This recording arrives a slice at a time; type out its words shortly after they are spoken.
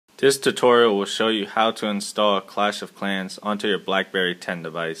This tutorial will show you how to install Clash of Clans onto your BlackBerry 10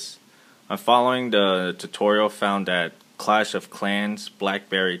 device. I'm following the tutorial found at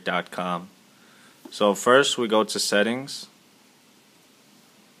clashofclansblackberry.com. So first we go to settings,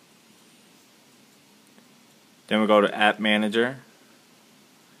 then we go to app manager,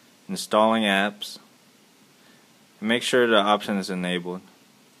 installing apps, and make sure the option is enabled.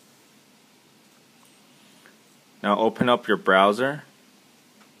 Now open up your browser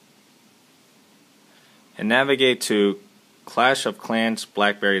and navigate to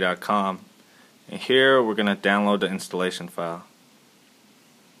clashofclansblackberry.com, and here we're going to download the installation file.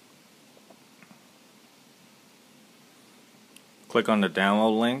 Click on the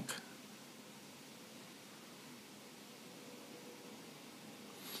download link.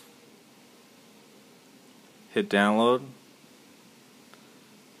 Hit download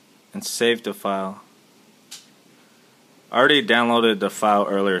and save the file. I already downloaded the file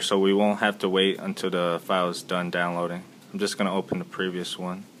earlier, so we won't have to wait until the file is done downloading. I'm just going to open the previous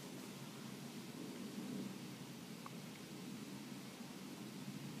one.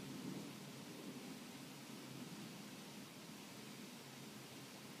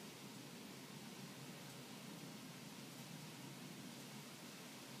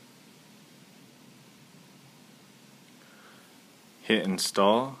 Hit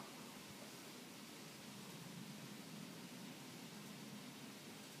install.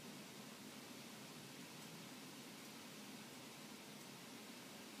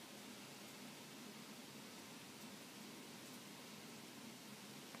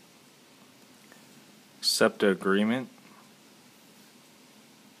 Accept the agreement.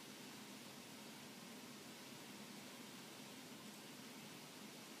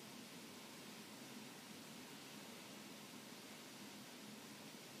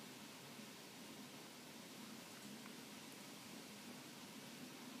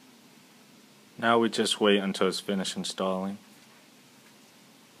 Now we just wait until it's finished installing.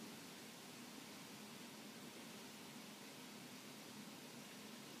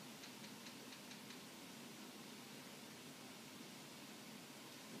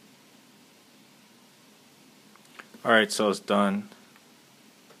 Alright, so it's done.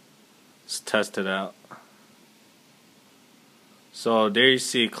 Let's test it out. So there you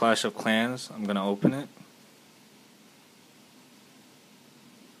see Clash of Clans. I'm going to open it.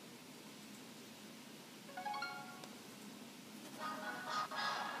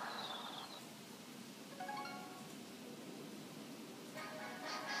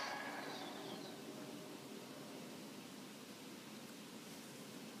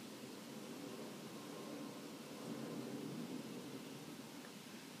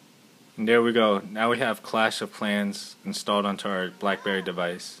 And there we go. Now we have Clash of Clans installed onto our BlackBerry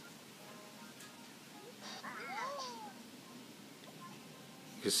device.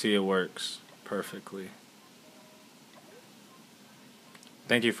 You can see it works perfectly.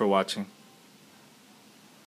 Thank you for watching.